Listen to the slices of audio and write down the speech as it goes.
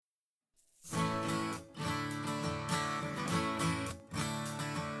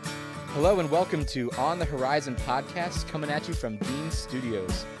Hello and welcome to On the Horizon podcast, coming at you from Dean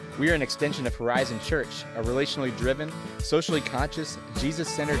Studios. We are an extension of Horizon Church, a relationally driven, socially conscious,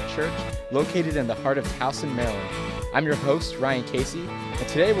 Jesus-centered church located in the heart of Towson, Maryland. I'm your host, Ryan Casey, and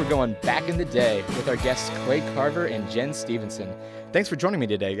today we're going back in the day with our guests Clay Carver and Jen Stevenson. Thanks for joining me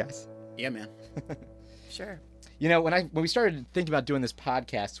today, guys. Yeah, man. Sure. You know, when we started thinking about doing this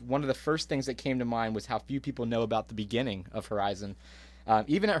podcast, one of the first things that came to mind was how few people know about the beginning of Horizon.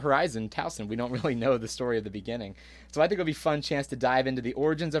 Even at Horizon, Towson, we don't really know the story of the beginning. So I think it'll be a fun chance to dive into the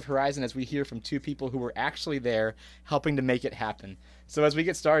origins of Horizon as we hear from two people who were actually there helping to make it happen. So as we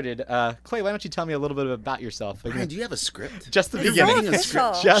get started, Clay, why don't you tell me a little bit about yourself? Ryan, do you have a script? Just the You're beginning. writing a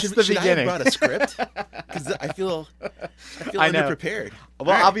script. Just the should beginning. I have brought a script? Because I feel I know. underprepared. Well,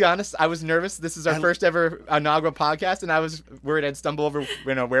 All right. I'll be honest. I was nervous. This is our first ever inaugural podcast, and I was worried I'd stumble over,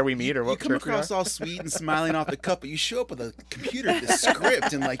 where we meet or what You come church we are. across all sweet and smiling off the cup, but you show up with a computer, with a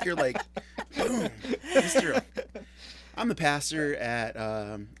script, and you're like, boom, Mr. I'm the pastor at,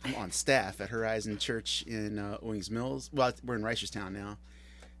 I'm on staff at Horizon Church in Owings Mills. Well, we're in Reisterstown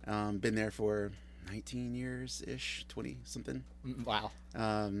now. Been there for 19 years-ish, 20-something. Wow.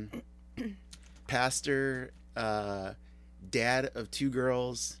 Pastor, dad of two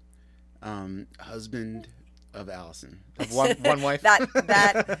girls, husband of Allison. One wife.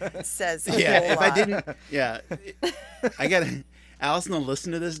 That says a Yeah, whole if I lot. didn't, I gotta. Allison will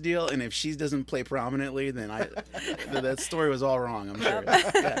listen to this deal, and if she doesn't play prominently, then that story was all wrong. I'm sure.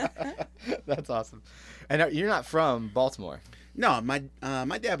 Yeah. That's awesome. And you're not from Baltimore. No, my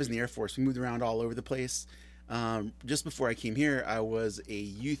dad was in the Air Force. We moved around all over the place. Just before I came here, I was a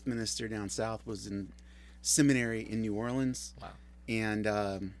youth minister down south. Was in seminary in New Orleans. Wow.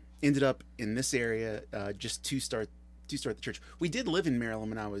 And ended up in this area just to start the church. We did live in Maryland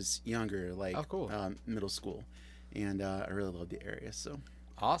when I was younger, Oh, cool. middle school, and I really loved the area. So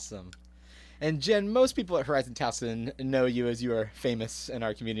Awesome. And Jen, most people at Horizon Towson know you as you are famous in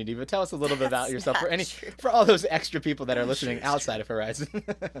our community, but tell us a little bit about yourself for all those extra people that are listening outside of Horizon.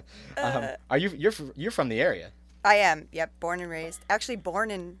 You're from the area? I am. Yep. Born and raised. Actually, born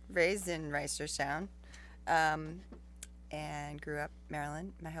and raised in Reisterstown, and grew up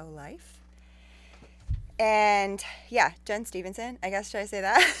Maryland my whole life. And yeah, Jen Stevenson. I guess, should I say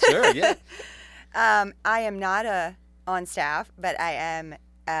that? Sure. Yeah. I am not on staff, but I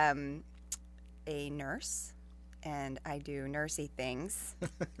am a nurse, and I do nursey things.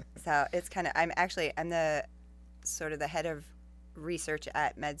 So it's I'm the sort of the head of research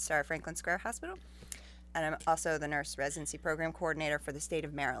at MedStar Franklin Square Hospital, and I'm also the nurse residency program coordinator for the state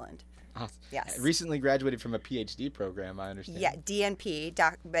of Maryland. Awesome. Yes. Recently graduated from a PhD program, I understand. Yeah, DNP,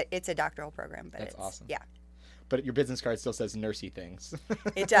 but it's a doctoral program. But That's it's awesome. Yeah, But your business card still says nursey things.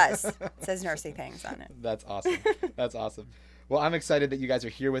 it does. It says nursey things on it. That's awesome. That's awesome. Well, I'm excited that you guys are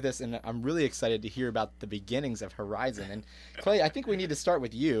here with us, and I'm really excited to hear about the beginnings of Horizon. And Clay, I think we need to start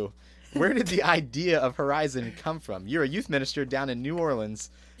with you. Where did the idea of Horizon come from? You're a youth minister down in New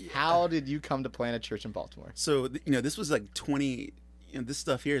Orleans. How did you come to plant a church in Baltimore? So this was this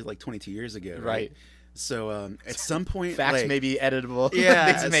stuff here is 22 years ago, right? So at some point, Facts may be editable. Yeah,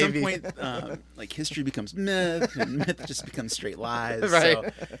 Things at may some be- point, history becomes myth, and myth just becomes straight lies.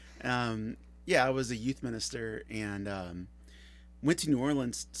 Right. So, I was a youth minister and went to New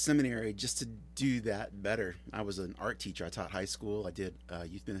Orleans seminary just to do that better. I was an art teacher. I taught high school. I did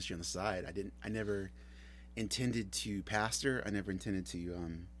youth ministry on the side. I never intended to pastor. I never intended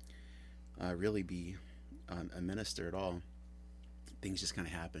to really be a minister at all. Things just kind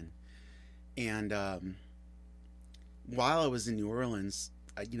of happened. And while I was in New Orleans,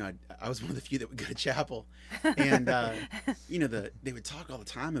 I was one of the few that would go to chapel, and they would talk all the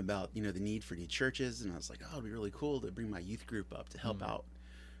time about the need for new churches, and I was like, oh, it'd be really cool to bring my youth group up to help out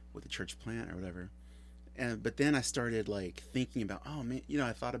with the church plant or whatever. But then I started thinking about, oh man,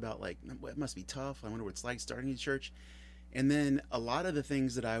 I thought about it must be tough. I wonder what it's like starting a church. And then a lot of the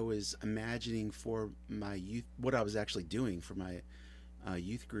things that I was imagining for my youth, what I was actually doing for my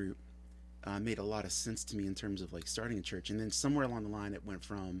youth group, made a lot of sense to me in terms of starting a church. And then somewhere along the line it went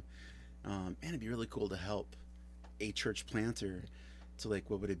from man, it'd be really cool to help a church planter to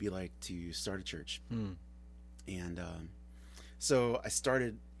what would it be like to start a church. And so I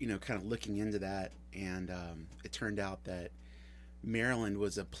started kind of looking into that, and it turned out that Maryland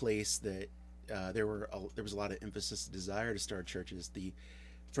was a place that there was a lot of emphasis, desire to start churches.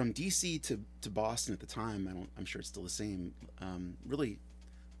 From DC to Boston at the time, I'm sure it's still the same, really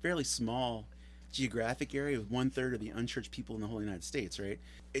fairly small geographic area with 1/3 of the unchurched people in the whole United States, right?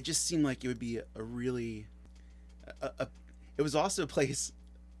 It just seemed like it would be a really it was also a place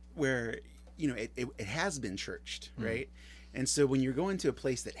where it has been churched, right? And so when you're going to a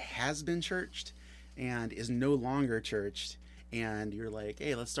place that has been churched and is no longer churched, and you're like,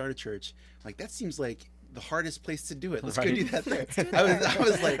 hey, let's start a church, like that seems like the hardest place to do it. Let's go do that there. I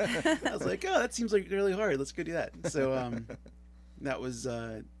was like, oh, that seems like really hard. Let's go do that. So that was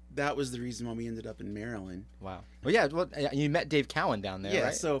the reason why we ended up in Maryland. Wow. Well, yeah. Well, you met Dave Cowan down there, Yeah.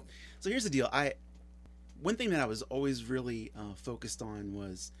 right? So here's the deal. One thing that I was always really focused on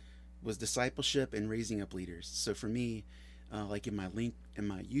was discipleship and raising up leaders. So for me, like in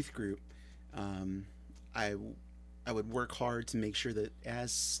my youth group, I would work hard to make sure that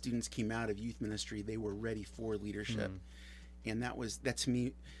as students came out of youth ministry, they were ready for leadership. And that to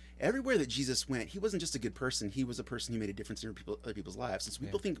me, everywhere that Jesus went, he wasn't just a good person. He was a person who made a difference in other people's lives. And so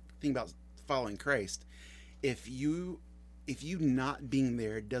people think about following Christ. If you not being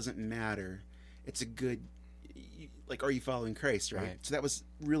there doesn't matter, it's a good, like, are you following Christ, right? So that was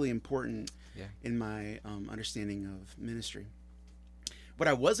really important in my understanding of ministry. What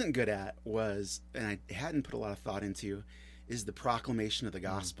I wasn't good at was, and I hadn't put a lot of thought into, is the proclamation of the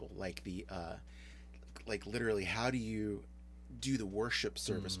gospel. Like like literally, how do you do the worship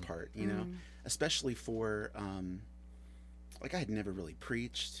service part? You know, especially for like I had never really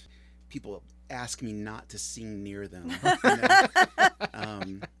preached. People ask me not to sing near them.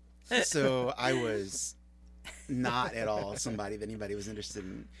 You know? So I was not at all somebody that anybody was interested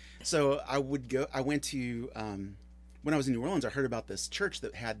in. So I went to. When I was in New Orleans, I heard about this church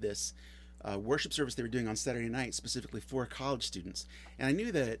that had this worship service they were doing on Saturday night, specifically for college students. And I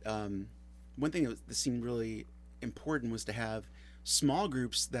knew that one thing that seemed really important was to have small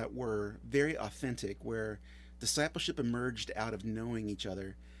groups that were very authentic, where discipleship emerged out of knowing each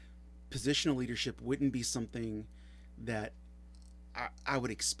other. Positional leadership wouldn't be something that I would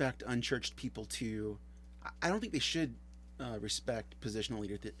expect unchurched people to. I don't think they should respect positional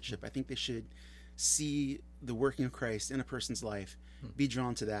leadership. I think they should see the working of Christ in a person's life, be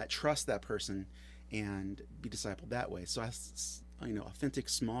drawn to that, trust that person, and be discipled that way. So authentic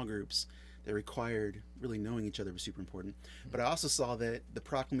small groups that required really knowing each other was super important. But I also saw that the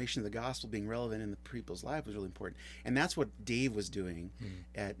proclamation of the gospel being relevant in the people's life was really important. And that's what Dave was doing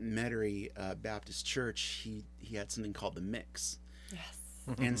at Metairie Baptist Church. He had something called the Mix. Yes.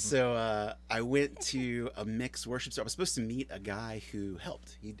 And so I went to a Mix worship service. I was supposed to meet a guy who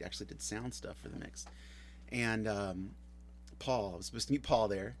helped. He actually did sound stuff for the Mix. And Paul, I was supposed to meet Paul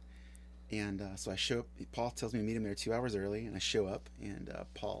there. And so I show up. Paul tells me to meet him there 2 hours early. And I show up, and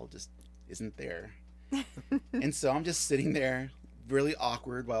Paul just isn't there. And so I'm just sitting there, really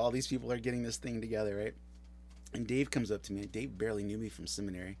awkward, while all these people are getting this thing together, right? And Dave comes up to me. Dave barely knew me from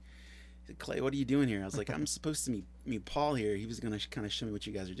seminary. He said, Clay, what are you doing here? I was like, I'm supposed to meet Paul here. He was going to kind of show me what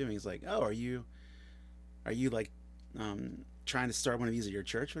you guys are doing. He's like, oh, are you like trying to start one of these at your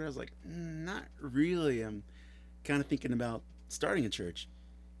church? But I was like, not really. I'm kind of thinking about starting a church.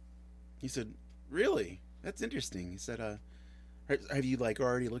 He said, really? That's interesting. He said, have you like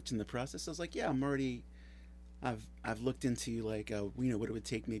already looked in the process? I was like, yeah, I've looked into like, what it would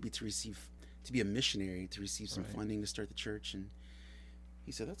take maybe to be a missionary, to receive some funding to start the church. And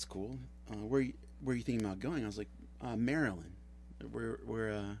he said, that's cool. Where are you thinking about going? I was like, Maryland.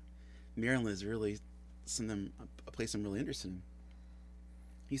 Where Maryland is really a place I'm really interested in.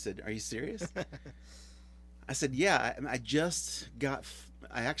 He said, are you serious? I said, yeah, I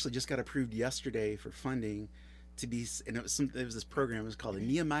actually just got approved yesterday for funding to be, and it was this program, it was called the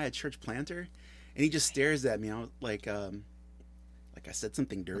Nehemiah Church Planter. And he just stares at me. I was like I said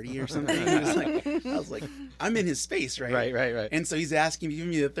something dirty or something. I was like, I'm in his space, right? Right. And so he's asking me,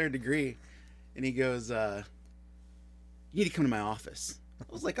 giving me the third degree, and he goes, "You need to come to my office."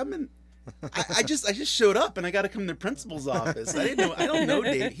 I was like, I just showed up, and I got to come to the principal's office. I don't know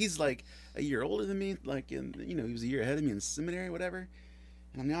Dave. He's like a year older than me, he was a year ahead of me in seminary, whatever.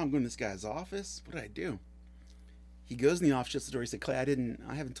 And now I'm going to this guy's office. What did I do? He goes in the office, shuts the door. He said, Clay,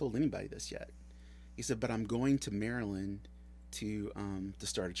 I haven't told anybody this yet. He said, but I'm going to Maryland to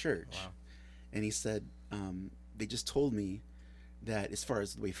start a church. Wow. And he said, they just told me that as far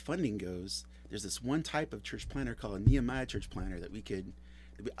as the way funding goes, there's this one type of church planter called a Nehemiah church planter that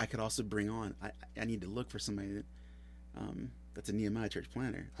I could also bring on. I need to look for somebody that's a Nehemiah church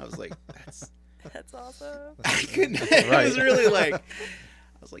planter. I was like, that's awesome. I couldn't. I was really like,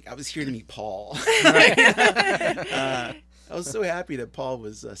 I was here to meet Paul. I was so happy that Paul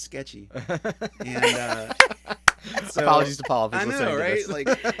was sketchy. And so, apologies to Paul. I know, right? Like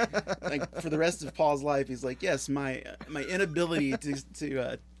for the rest of Paul's life, he's like, yes, my inability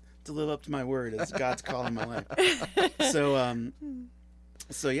to live up to my word is God's call in my life.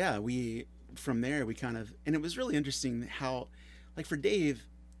 So yeah, from there we kind of, and it was really interesting how, like for Dave,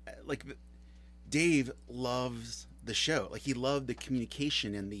 Dave loves the show. Like he loved the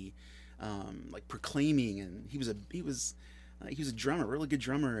communication and the like proclaiming, and he was a drummer, really good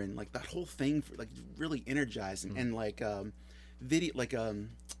drummer, and like that whole thing for like really energized and like video, like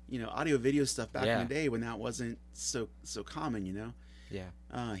audio video stuff back in the day when that wasn't so common,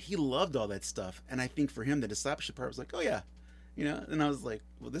 Yeah. He loved all that stuff, and I think for him the discipleship part was like, oh yeah, and I was like,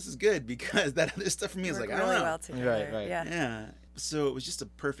 well, this is good because that other stuff for me is like, I don't know. Well together. Right. Yeah. So it was just a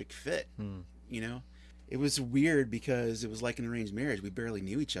perfect fit, It was weird because it was like an arranged marriage. We barely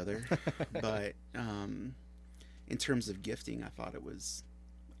knew each other, but in terms of gifting, I thought it was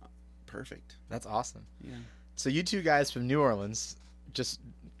perfect. That's awesome. Yeah. So you two guys from New Orleans just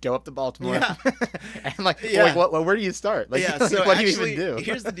go up to Baltimore, Yeah. and where do you start? Like, so what actually, do you even do?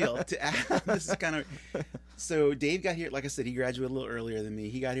 Here's the deal. This is kind of so Dave got here. Like I said, he graduated a little earlier than me.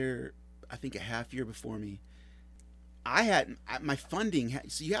 He got here, I think, a half year before me. I had my funding.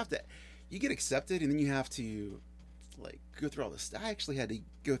 So you get accepted, and then you have to like go through all this. I actually had to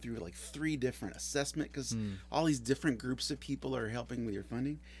go through like 3 different assessment because all these different groups of people are helping with your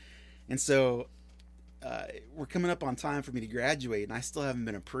funding, and so we're coming up on time for me to graduate, and I still haven't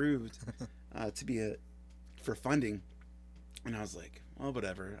been approved for funding. And I was like, well,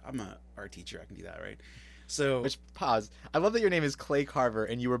 whatever. I'm a art teacher. I can do that, right? So, Pause. I love that your name is Clay Carver,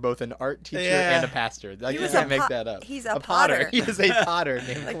 and you were both an art teacher Yeah. and a pastor. Like, you was can't a make that up. He's a potter. He is a potter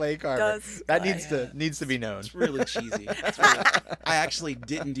named Clay Carver. That needs to be known. it's really cheesy. I actually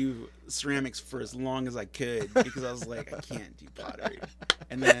didn't do ceramics for as long as I could because I was like, I can't do pottery.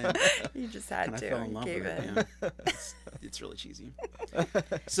 And then You just had kind of to. fell in love Gave with in. it. Yeah. It's really cheesy.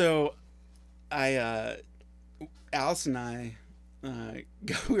 So, Alice and I,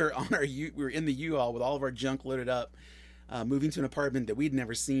 we were in the U-Haul with all of our junk loaded up, moving to an apartment that we'd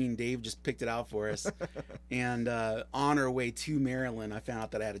never seen. Dave just picked it out for us, and on our way to Maryland, I found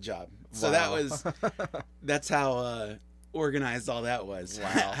out that I had a job. So that's how organized all that was.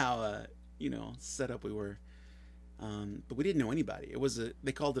 Wow. How set up we were. But we didn't know anybody.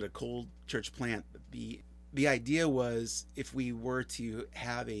 They called it a cold church plant. The idea was if we were to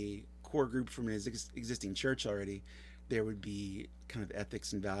have a core group from an existing church already, there would be kind of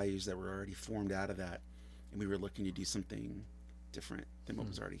ethics and values that were already formed out of that, and we were looking to do something different than what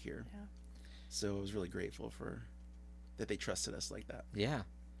was already here. Yeah. So I was really grateful that they trusted us like that. Yeah.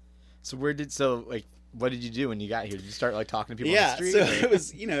 So what did you do when you got here? Did you start like talking to people on Yeah, the street? so it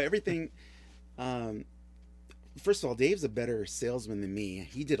was everything. First of all, Dave's a better salesman than me.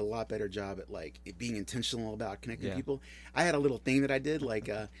 He did a lot better job at like being intentional about connecting people. I had a little thing that I did, like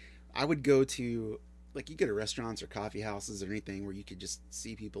I would go to, like, you go to restaurants or coffee houses or anything where you could just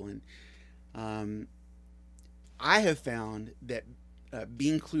see people, and I have found that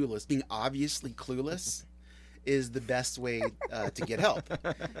being obviously clueless is the best way to get help.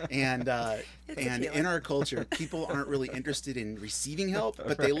 And in our culture, people aren't really interested in receiving help,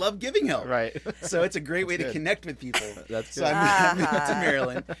 but they love giving help. Right. So it's a great way to connect with people. That's So good. I moved to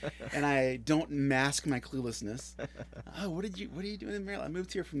Maryland, and I don't mask my cluelessness. Oh, what are you doing in Maryland? I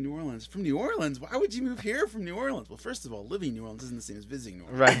moved here from New Orleans. From New Orleans? Why would you move here from New Orleans? Well, first of all, living in New Orleans isn't the same as visiting New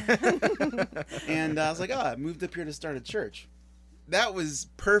Orleans. Right. And I was like, I moved up here to start a church. That was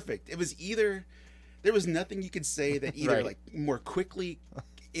perfect. It was there was nothing you could say that either Right. like more quickly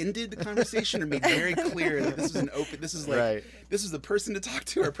ended the conversation or made very clear that this is this is the person to talk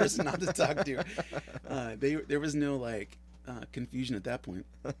to or a person not to talk to. There was no like confusion at that point.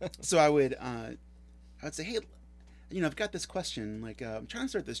 So I would say, hey, I've got this question, like I'm trying to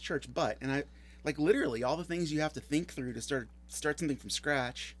start this church, and I like literally all the things you have to think through to start something from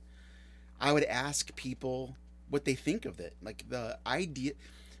scratch. I would ask people what they think of it. Like the idea,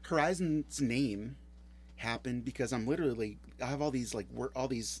 Horizon's name happened because I have all these like all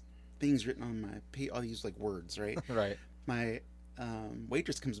these things written on my page, all these like words, right? Right. My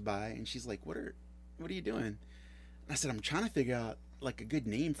waitress comes by and she's like, what are you doing? And I said, I'm trying to figure out like a good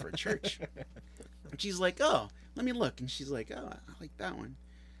name for a church. And she's like, oh, let me look. And she's like, oh, I like that one.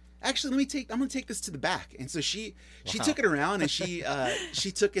 Actually, I'm gonna take this to the back. And so she took it around and she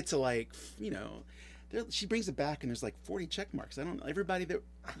took it to like, she brings it back and there's like 40 check marks. I don't know, everybody that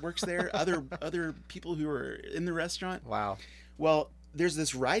works there, other people who are in the restaurant. Wow. Well, there's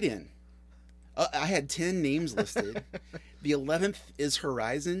this write-in. I had 10 names listed. The 11th is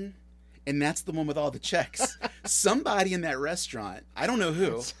Horizon, and that's the one with all the checks. Somebody in that restaurant, I don't know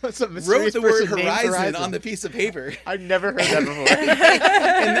who, wrote the word Horizon on the piece of paper. I've never heard that before.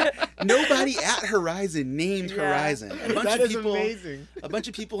 And nobody at Horizon named Horizon. That is amazing. A bunch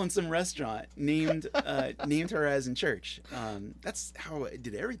of people in some restaurant named Horizon Church. That's how I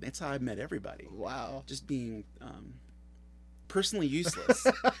did everything. That's how I met everybody. Wow. Just being personally useless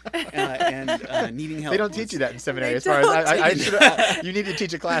and needing help. They don't teach you that in seminary. They As far as don't I should, you need to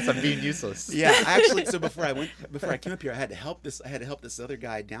teach a class on being useless. Yeah, actually, so before I came up here, I had to help this other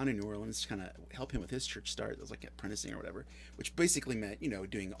guy down in New Orleans to kind of help him with his church start. It was like apprenticing or whatever, which basically meant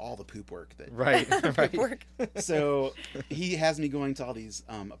doing all the poop work. Right. Work. So he has me going to all these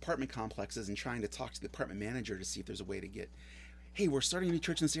apartment complexes and trying to talk to the apartment manager to see if there's a way to get, hey, we're starting a new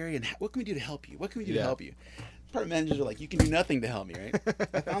church in this area, and what can we do to help you? What can we do to help you? Apartment managers are like, you can do nothing to help me, right?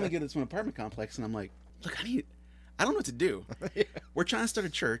 I finally get to this one apartment complex, and I'm like, look, I don't know what to do. We're trying to start a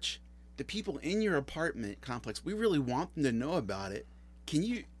church. The people in your apartment complex, we really want them to know about it.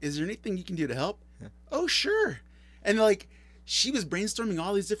 Is there anything you can do to help? Oh, sure. And like, she was brainstorming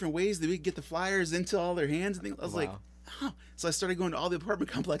all these different ways that we could get the flyers into all their hands and things. I was like, oh. So I started going to all the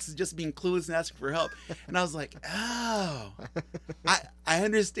apartment complexes, just being clueless and asking for help. And I was like, oh, I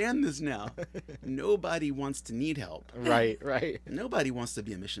understand this now. Nobody wants to need help. Right. Nobody wants to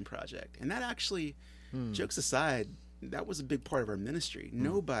be a mission project. And that actually, jokes aside, that was a big part of our ministry.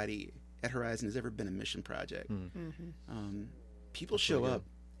 Nobody at Horizon has ever been a mission project. People show up,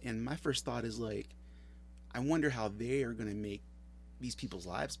 and my first thought is like, I wonder how they are going to make these people's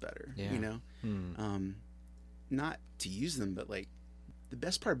lives better. Not to use them, but like the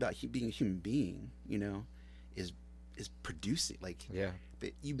best part about being a human being, is producing. Like,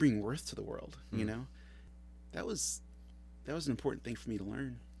 that you bring worth to the world. That was an important thing for me to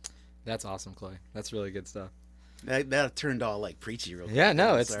learn. That's awesome, Clay. That's really good stuff. That turned all like preachy real quick. Yeah,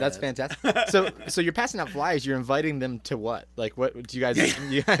 no, that's fantastic. So you're passing out flyers. You're inviting them to what? Like, what do you guys?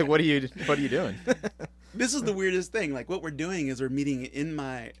 What are you doing? This is the weirdest thing. Like, what we're doing is we're meeting in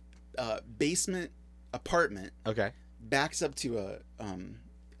my basement apartment. Okay. Backs up to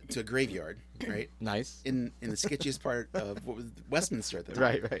a graveyard, right? Nice. In the sketchiest part of what was Westminster at the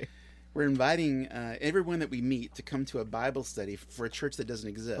time. Right. We're inviting everyone that we meet to come to a Bible study for a church that doesn't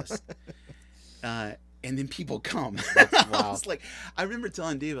exist. And then people come. Wow. I remember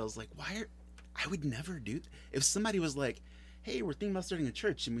telling Dave, I was like, I would never do if somebody was like, hey, we're thinking about starting a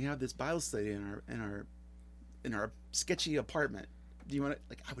church and we have this Bible study in our sketchy apartment. Do you want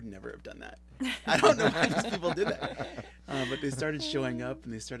to, I would never have done that. I don't know why these people did that. But they started showing up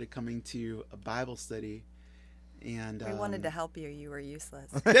and they started coming to a Bible study. And we wanted to help you. You were useless.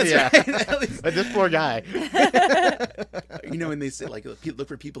 That's right. But this poor guy. When they say look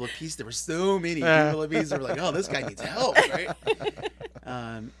for people of peace, there were so many people of peace. They were like, oh, this guy needs help, right?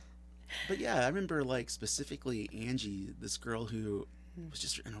 But yeah, I remember specifically Angie, this girl who was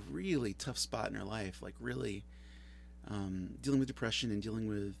just in a really tough spot in her life, really dealing with depression and dealing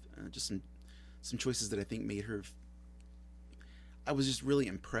with just some choices that I think made her. I was just really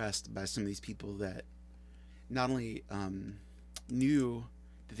impressed by some of these people that not only knew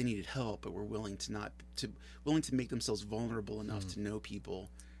that they needed help, but were willing to make themselves vulnerable enough to know people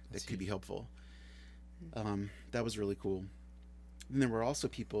that could be helpful. That was really cool. And there were also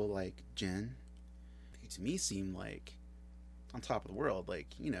people like Jen, who to me seemed like on top of the world.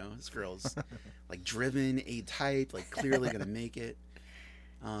 This girl's driven, A-type, clearly gonna make it.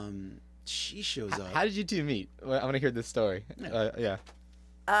 She shows up. How did you two meet? I want to hear this story.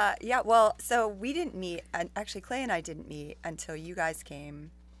 Well, so we didn't meet, and actually Clay and I didn't meet until you guys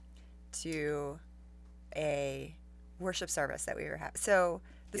came to a worship service that we were having. So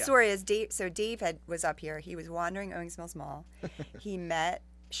the story is Dave was up here. He was wandering Owings Mills Mall. He met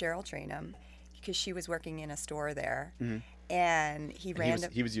Cheryl Trainum because she was working in a store there. Mm-hmm. And he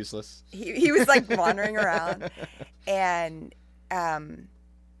was useless. He was wandering around and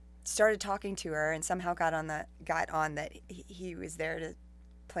started talking to her and somehow got on that he was there to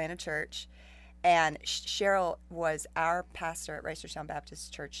plant a church. And Cheryl was our pastor at Reisterstown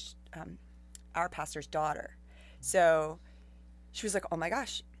Baptist Church, our pastor's daughter. So she was like, oh my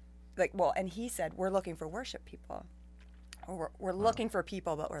gosh. And he said, we're looking for worship people. We're looking for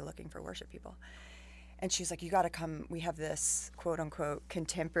people, but we're looking for worship people. And she's like, you got to come. We have this quote unquote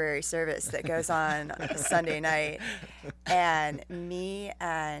contemporary service that goes on Sunday night. And me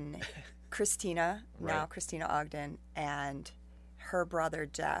and Christina, now Christina Ogden, and her brother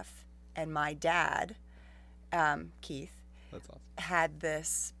Jeff, and my dad, Keith, that's awesome, had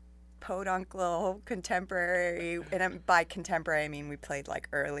this podunk little contemporary, and by contemporary I mean we played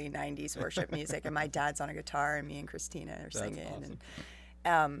early 90s worship music, and my dad's on a guitar and me and Christina are singing. Awesome.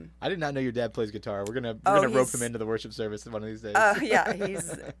 And I did not know your dad plays guitar. We're gonna rope him into the worship service one of these days. Oh yeah,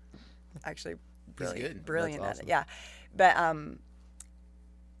 he's actually brilliant at it. Yeah, but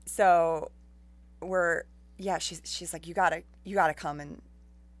so she's like, you gotta come and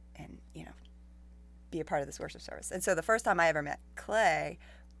be a part of this worship service. And so the first time I ever met Clay,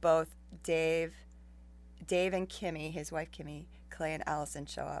 both Dave Dave and Kimmy, his wife Kimmy, Clay and Allison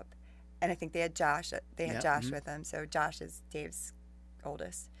show up, and I think they had Josh. They had Yeah, Josh with them. So Josh is Dave's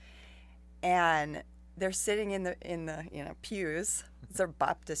oldest, and they're sitting in the pews. It's a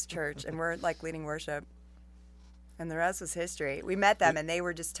Baptist church, and we're like leading worship. And the rest was history. We met them, and they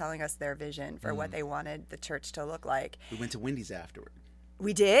were just telling us their vision for what they wanted the church to look like. We went to Wendy's afterward.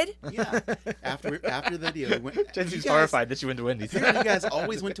 We did? Yeah. After the deal, we went. Jesse's horrified that you went to Wendy's. Apparently you guys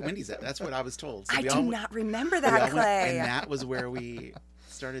always went to Wendy's. That's what I was told. So I we do all, not remember we that, all went, Clay. and that was where we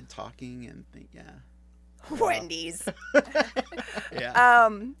started talking and yeah. Wendy's. Yeah. I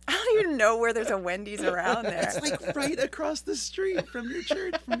don't even know where there's a Wendy's around there. It's like right across the street from your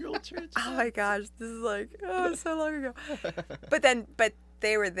church, from your old church. Oh my gosh, this is like so long ago. But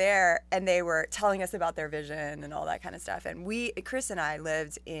they were there and they were telling us about their vision and all that kind of stuff. And Chris and I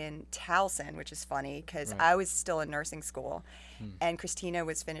lived in Towson, which is funny because I was still in nursing school, and Christina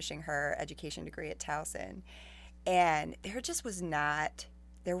was finishing her education degree at Towson, and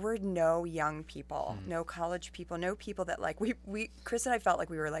there were no young people, no college people, no people that like Chris and I felt like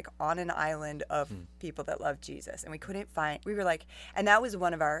we were like on an island of people that loved Jesus, and we were like, and that was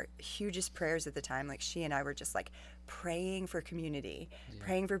one of our hugest prayers at the time. Like she and I were just like praying for community,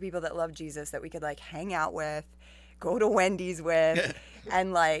 praying for people that loved Jesus that we could like hang out with, go to Wendy's with,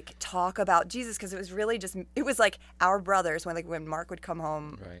 and like talk about Jesus, because it was really it was like our brothers when Mark would come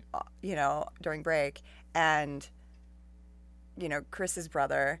home, during break, and Chris's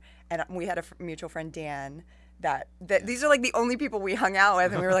brother, and we had a mutual friend, Dan, that these are like the only people we hung out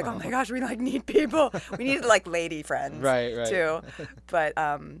with, and we were like, oh my gosh, we like need people. We needed like lady friends, right. too. But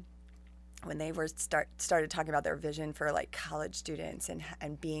when they started talking about their vision for like college students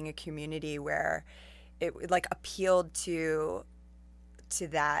and being a community where it like appealed to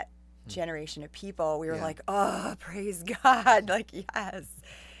that generation of people, we were like, oh, praise God, like yes.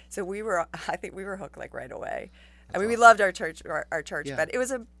 So I think we were hooked like right away. I mean, we loved our church, but it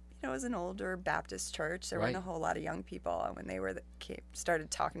was an older Baptist church. There weren't a whole lot of young people, and when they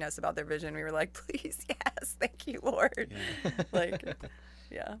started talking to us about their vision, we were like, "Please, yes, thank you, Lord."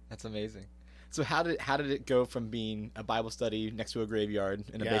 Yeah. That's amazing. So how did it go from being a Bible study next to a graveyard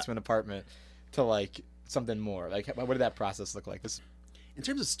in a basement apartment to like something more? Like, what did that process look like? In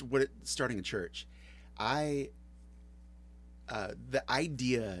terms of starting a church, the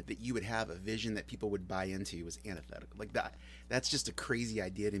idea that you would have a vision that people would buy into was antithetical. Like that's just a crazy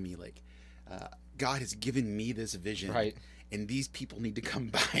idea to me. Like, God has given me this vision, right? And these people need to come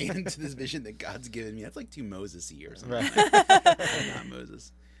buy into this vision that God's given me. That's like too Moses-y or something. Right. Not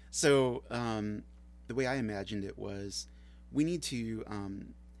Moses. So the way I imagined it was, we need to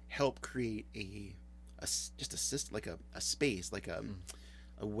help create a system, like a space, like a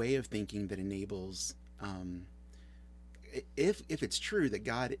way of thinking that enables. If it's true that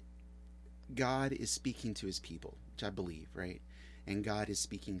God is speaking to his people, which I believe, right? And God is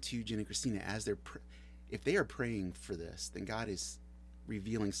speaking to Jen and Christina as if they are praying for this, then God is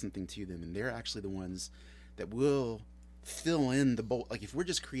revealing something to them, and they're actually the ones that will fill in the bowl. Like if we're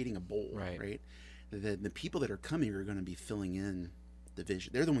just creating a bowl, right? The people that are coming are going to be filling in the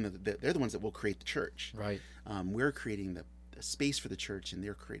vision. They're the ones that will create the church, right? We're creating the space for the church, and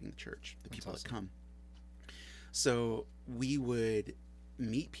they're creating the church. The people that come. So we would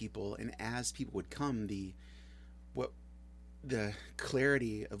meet people, and as people would come, the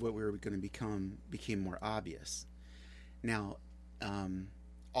clarity of what we were going to become became more obvious. Now,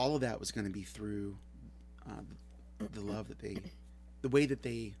 all of that was going to be through the love that the way that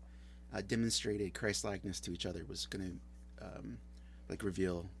they demonstrated Christ-likeness to each other was going to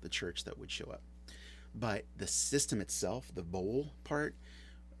reveal the church that would show up. But the system itself, the bowl part,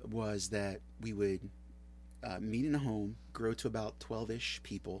 was that we would meet in a home, grow to about 12-ish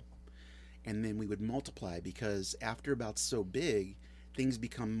people, and then we would multiply, because after about so big, things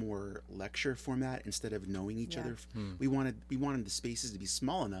become more lecture format instead of knowing each other. We wanted the spaces to be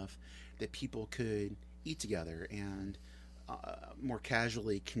small enough that people could eat together and more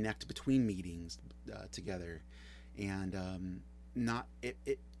casually connect between meetings together, and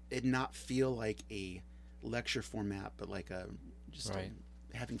not feel like a lecture format, but like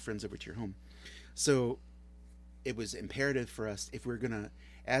having friends over to your home. So it was imperative for us, if we're gonna,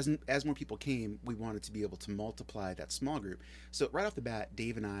 as more people came, we wanted to be able to multiply that small group. So right off the bat,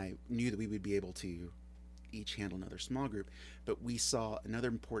 Dave and I knew that we would be able to each handle another small group, but we saw another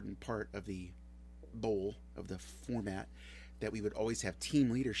important part of the bowl, of the format, that we would always have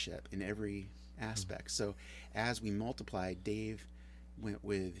team leadership in every aspect. So as we multiplied, Dave went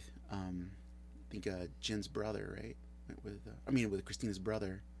with I think Jen's brother, right? Went with Christina's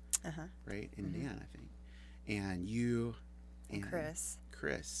brother, right? And Dan, I think. And you and Chris.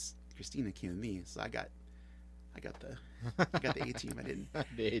 Christina came with me. So I got I got the A team. I didn't.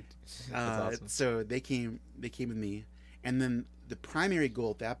 That's awesome. So they came with me, and then the primary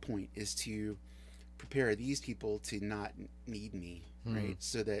goal at that point is to prepare these people to not need me, right?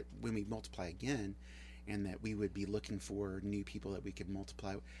 So that when we multiply again, and that we would be looking for new people that we could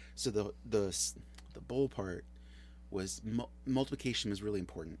multiply. So the bowl part was multiplication was really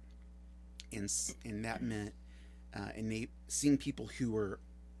important, and that meant seeing people who were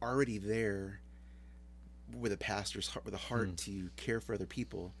already there with a pastor's heart, with a heart to care for other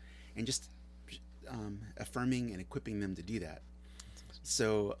people, and just affirming and equipping them to do that.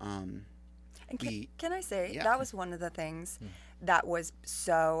 So and can I say that was one of the things that was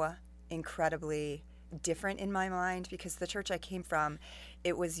so incredibly different in my mind, because the church I came from,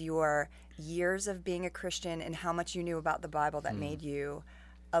 it was your years of being a Christian and how much you knew about the Bible that made you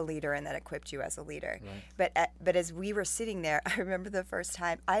a leader and that equipped you as a leader. Right. But as we were sitting there, I remember the first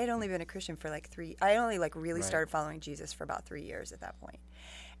time, I had only been a Christian for I only really started following Jesus for about 3 years at that point.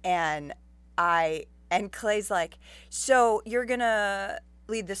 And Clay's like, so you're gonna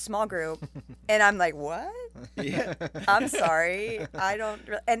lead this small group, and I'm like, what? Yeah. I'm sorry, I don't.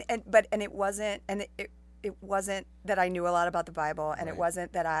 And it wasn't, and it wasn't that I knew a lot about the Bible, and it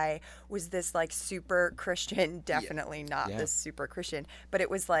wasn't that I was this like super Christian. Definitely not this super Christian, but it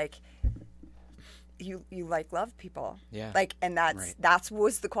was like you like love people, like, and that's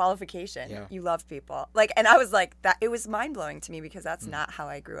was the qualification. You love people, like, and I was like that. It was mind blowing to me because that's not how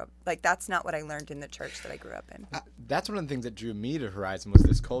I grew up. Like, that's not what I learned in the church that I grew up in. That's one of the things that drew me to Horizon, was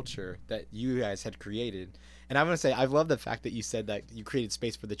this culture that you guys had created. And I'm going to say, I love the fact that you said that you created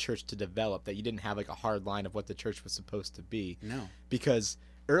space for the church to develop, that you didn't have like a hard line of what the church was supposed to be. No. Because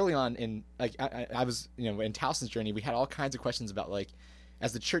early on in, like, I was, in Towson's journey, we had all kinds of questions about, like,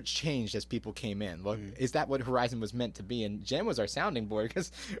 as the church changed as people came in, look, is that what Horizon was meant to be? And Jen was our sounding board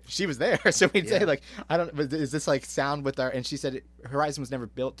because she was there. So we'd say, like, is this like sound with our, and she said Horizon was never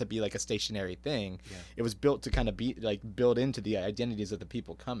built to be like a stationary thing. It was built to kind of be like build into the identities of the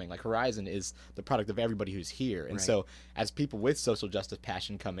people coming. Like, Horizon is the product of everybody who's here. And so as people with social justice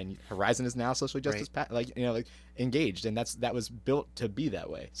passion come in, Horizon is now social justice like engaged, and that was built to be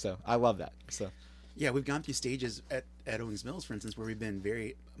that way. So I love that. So yeah, we've gone through stages at Owings Mills, for instance, where we've been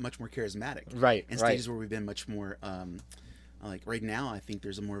much more charismatic, and stages where we've been much more like right now. I think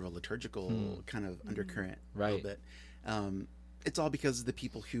there's a more of a liturgical kind of undercurrent, a little bit. It's all because of the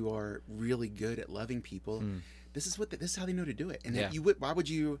people who are really good at loving people. This is how they know to do it. And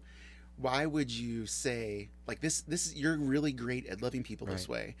why would you say like this is, you're really great at loving people this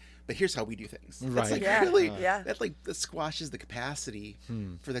way, but here's how we do things. That's like that squashes the capacity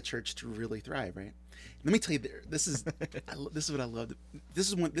for the church to really thrive, right? Let me tell you, this is what I love.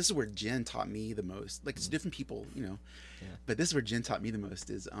 This is where Jen taught me the most. Like, it's different people, but this is where Jen taught me the most.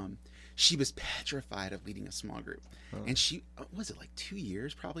 Is she was petrified of leading a small group, and she was it like 2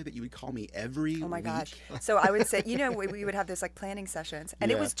 years probably that you would call me every week? Oh my gosh! So I would say, we would have this like planning sessions,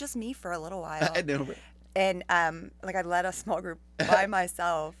 and it was just me for a little while. I know. And like, I led a small group by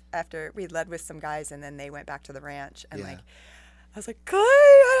myself after we led with some guys, and then they went back to the ranch, and like, I was like, Clay,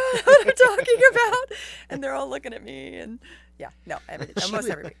 I don't know what I'm talking about. And they're all looking at me. And almost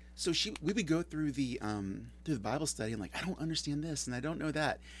every week. So we would go through the Bible study and like, I don't understand this and I don't know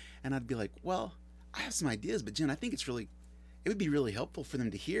that. And I'd be like, well, I have some ideas, but Jen, I think it would be really helpful for them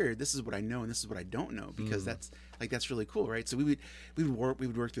to hear, this is what I know and this is what I don't know, because that's really cool, right? So we would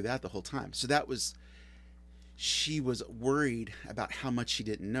work through that the whole time. So she was worried about how much she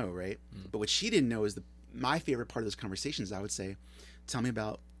didn't know, right? But what she didn't know is my favorite part of those conversations, I would say, tell me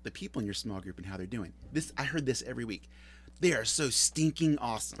about the people in your small group and how they're doing. I heard this every week. They are so stinking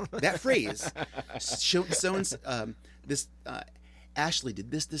awesome. That phrase, Ashley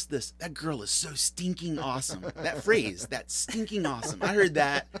did this. That girl is so stinking awesome. That phrase, that stinking awesome. I heard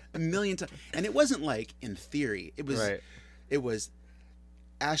that a million times. And it wasn't like in theory. It was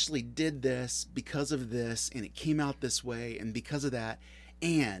Ashley did this because of this, and it came out this way, and because of that,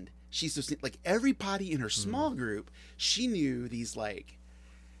 and she's so like everybody in her small group, she knew these like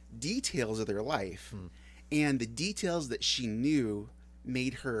details of their life, and the details that she knew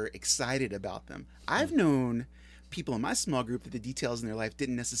made her excited about them. I've known people in my small group that the details in their life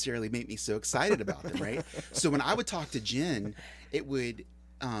didn't necessarily make me so excited about them, right? So when I would talk to Jen, it would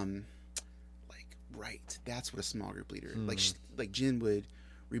that's what a small group leader like Jen would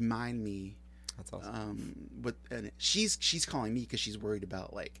remind me. That's awesome. And she's calling me because she's worried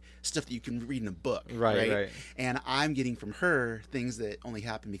about like stuff that you can read in a book, right? And I'm getting from her things that only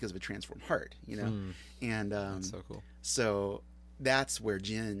happen because of a transformed heart, And that's so cool. So that's where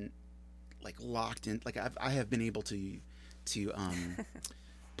Jen like locked in. Like I have been able to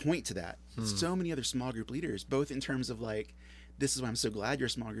point to that. So many other small group leaders, both in terms of like, this is why I'm so glad you're a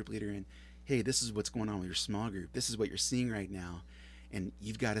small group leader, and hey, this is what's going on with your small group. This is what you're seeing right now, and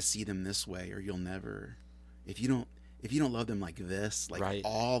you've got to see them this way, or you'll never. If you don't love them like this, like Right.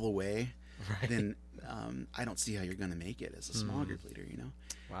 all the way, Right. then I don't see how you're going to make it as a small group leader. You know.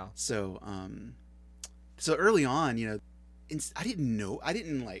 Wow. So so early on, you know, I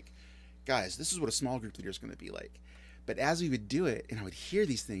didn't like, guys, this is what a small group leader is going to be like. But as we would do it, and I would hear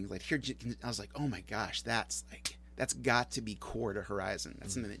these things, I was like, oh my gosh, that's got to be core to Horizon.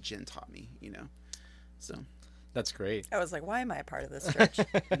 That's something that Jen taught me, you know. So That's great. I was like, why am I a part of this church?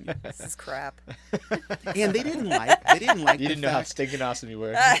 This is crap. and they didn't like You didn't know how stinking awesome you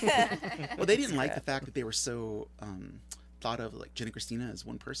were. well, they didn't like the fact that they were so thought of like Jen and Christina as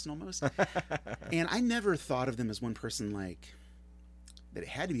one person almost. And I never thought of them as one person, like that it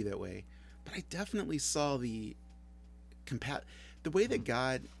had to be that way. But I definitely saw the way that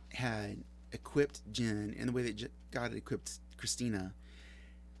God had equipped Jen and the way that God had equipped Christina.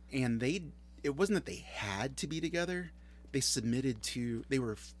 And it wasn't that they had to be together. They submitted to, they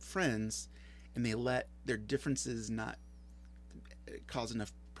were friends, and they let their differences not cause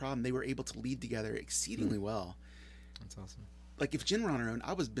enough problem. They were able to lead together exceedingly well. That's awesome. Like if Jen were on her own,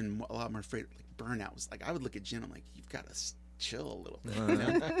 I was been a lot more afraid. Like burnout was like, I would look at Jen, I'm like, you've got to chill a little bit.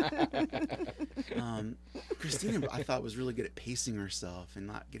 You know? Christina, I thought, was really good at pacing herself and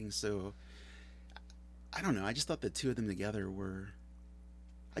not getting so. I don't know. I just thought the two of them together were.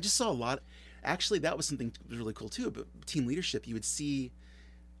 I just saw a lot. Actually, that was something that was really cool too. But team leadership, you would see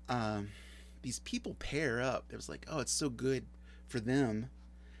these people pair up. It was like, oh, it's so good for them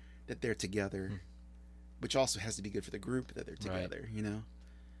that they're together, which also has to be good for the group that they're together. Right. You know.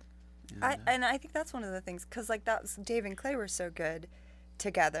 And I think that's one of the things, because like Dave and Clay were so good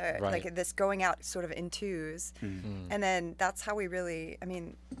together, right. like this going out sort of in twos, and then that's how we really,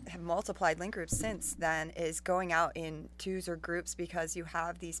 have multiplied link groups since then, is going out in twos or groups, because you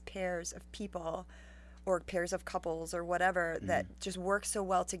have these pairs of people or pairs of couples or whatever that just work so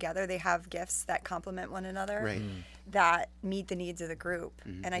well together. They have gifts that complement one another, right. that meet the needs of the group,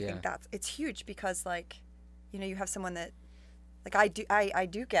 and I think it's huge, because like, you have someone that. Like I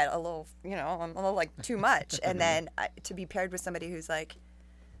do get a little, I'm a little like too much, and then to be paired with somebody who's like,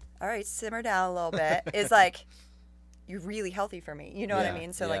 all right, simmer down a little bit, is like, you're really healthy for me. You know what I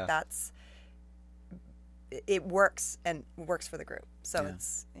mean? So like it works, and works for the group. So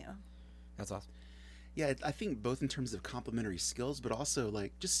it's That's awesome. Yeah, I think both in terms of complementary skills, but also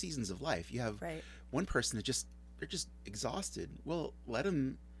like just seasons of life. You have one person that they're just exhausted. Well, let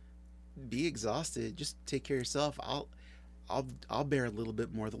them be exhausted. Just take care of yourself. I'll bear a little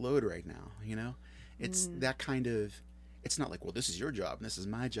bit more of the load right now, you know? It's that kind of, it's not like, well, this is your job and this is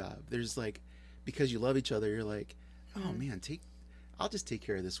my job. There's like, because you love each other, you're like, oh man, I'll just take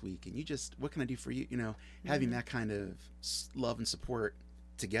care of this week, and what can I do for you? You know, having that kind of love and support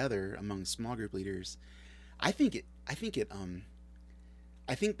together among small group leaders. I think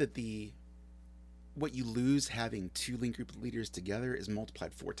that what you lose having two link group leaders together is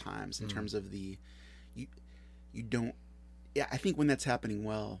multiplied 4 times in terms of you don't. Yeah, I think when that's happening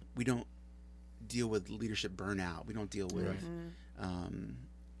well, we don't deal with leadership burnout. We don't deal with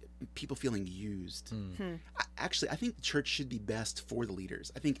people feeling used. I think the church should be best for the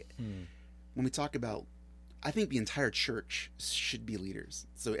leaders. I think when we talk about, I think the entire church should be leaders.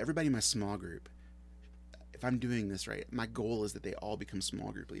 So everybody in my small group, if I'm doing this right, my goal is that they all become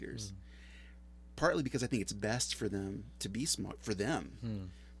small group leaders. Partly because I think it's best for them to be small group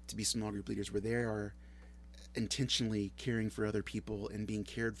leaders, where they are intentionally caring for other people and being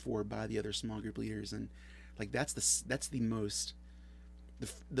cared for by the other small group leaders. And like that's the most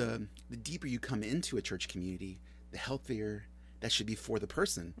the deeper you come into a church community, the healthier that should be for the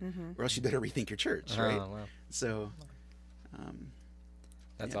person, or else you better rethink your church, right? Wow. So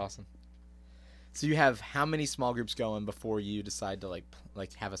that's awesome. So you have how many small groups going before you decide to like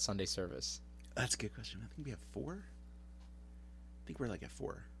have a Sunday service? That's a good question. I think we have 4. I think we're like at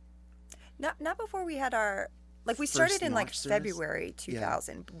 4. Not before we had our, like, we First started in like launch service? February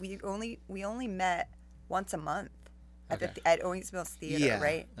 2000. We only met once a month at Okay. at Owings Mills Theater,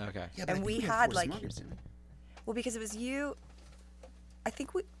 right? Okay. Yeah, but And I think we have had, 4 like- small groups, didn't we? Well, because it was you. I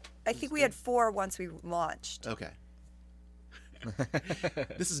think we had 4 once we launched. Okay.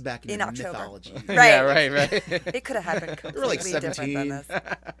 This is back in October. mythology. Right. Yeah, right. It could have happened We were like completely different than 17.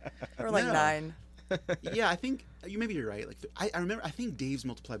 this. We were like No. 9. Yeah, I think maybe you're right. Like I remember, I think Dave's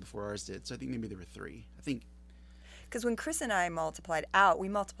multiplied before ours did, so I think maybe there were 3. I think, Because when Chris and I multiplied out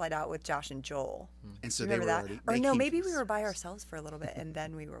with Josh and Joel. and so Remember they were that? already. Or they no, came maybe to we us. were by ourselves for a little bit, and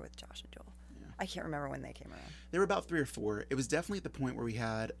then we were with Josh and Joel. I can't remember when they came around. There were about 3 or 4. It was definitely at the point where we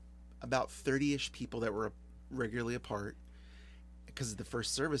had about 30-ish people that were regularly apart. Because of the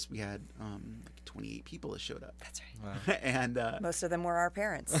first service, we had like 28 people that showed up. That's right. Wow. And Most of them were our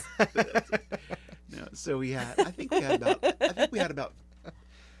parents. no, so we had. I think we had about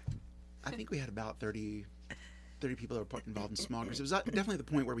 30 people that were involved in small groups. It was definitely the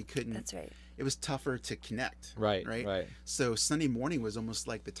point where we couldn't. That's right. It was tougher to connect. Right. So Sunday morning was almost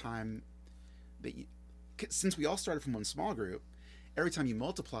like the time that since we all started from one small group, every time you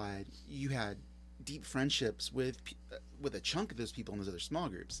multiplied, you had deep friendships with a chunk of those people in those other small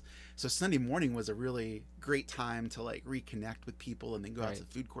groups. So Sunday morning was a really great time to like reconnect with people and then go out to the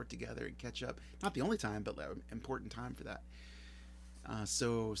food court together and catch up. Not the only time, but an important time for that.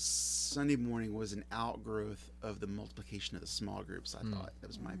 So Sunday morning was an outgrowth of the multiplication of the small groups. I thought that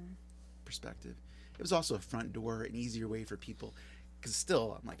was my perspective. It was also a front door, an easier way for people. Because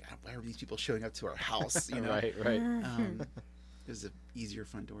still, I'm like, why are these people showing up to our house? You know, Right. It was an easier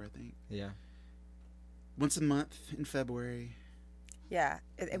front door, I think. Yeah. Once a month in February. Yeah.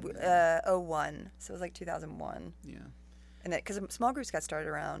 01. So it was like 2001. Yeah. And because small groups got started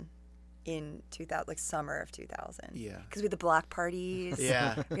around in 2000, like summer of 2000. Yeah. Because we had the block parties.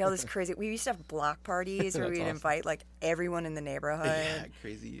 Yeah. We had all this crazy. We used to have block parties where That's we'd awesome. invite like everyone in the neighborhood. Yeah,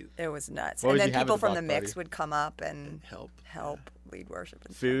 crazy. It was nuts. What And would then you have at people the from the block mix party? would come up and Help. lead worship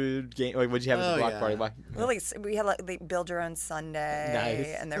and Food game. Like, what'd you have at the block party? Why? Well, like, we had like build your own Sunday,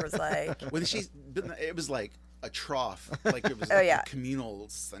 Nice. and there was like When it was like a trough, like it was Oh, like yeah. a communal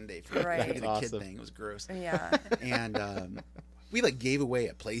Sunday for Right. like a That's kid awesome. thing. It was gross. yeah, And we like gave away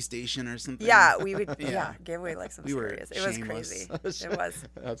a PlayStation or something. yeah, we would Yeah. give away like some We were serious. It was shameless. crazy. It was.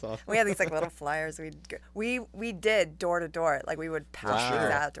 That's awesome. We had these like little flyers. We did door to door. Like we would pass Wow.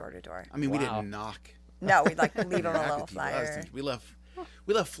 things out door to door. I mean, we Wow. didn't knock. No, we'd like leave them a interact little with people. That was flyer. different.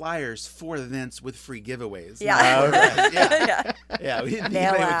 We left flyers for events with free giveaways. Yeah. Oh, okay. Yeah. yeah. Yeah, we didn't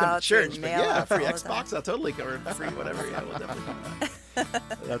Mail anybody would come to outs church, and but mail yeah, outs free all the time. Xbox, I'll totally go, or free whatever. Yeah, we'll definitely do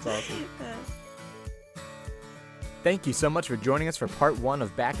that. That's awesome. Thank you so much for joining us for part 1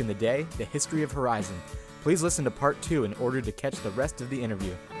 of Back in the Day, The History of Horizon. Please listen to part 2 in order to catch the rest of the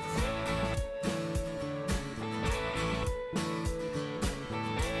interview.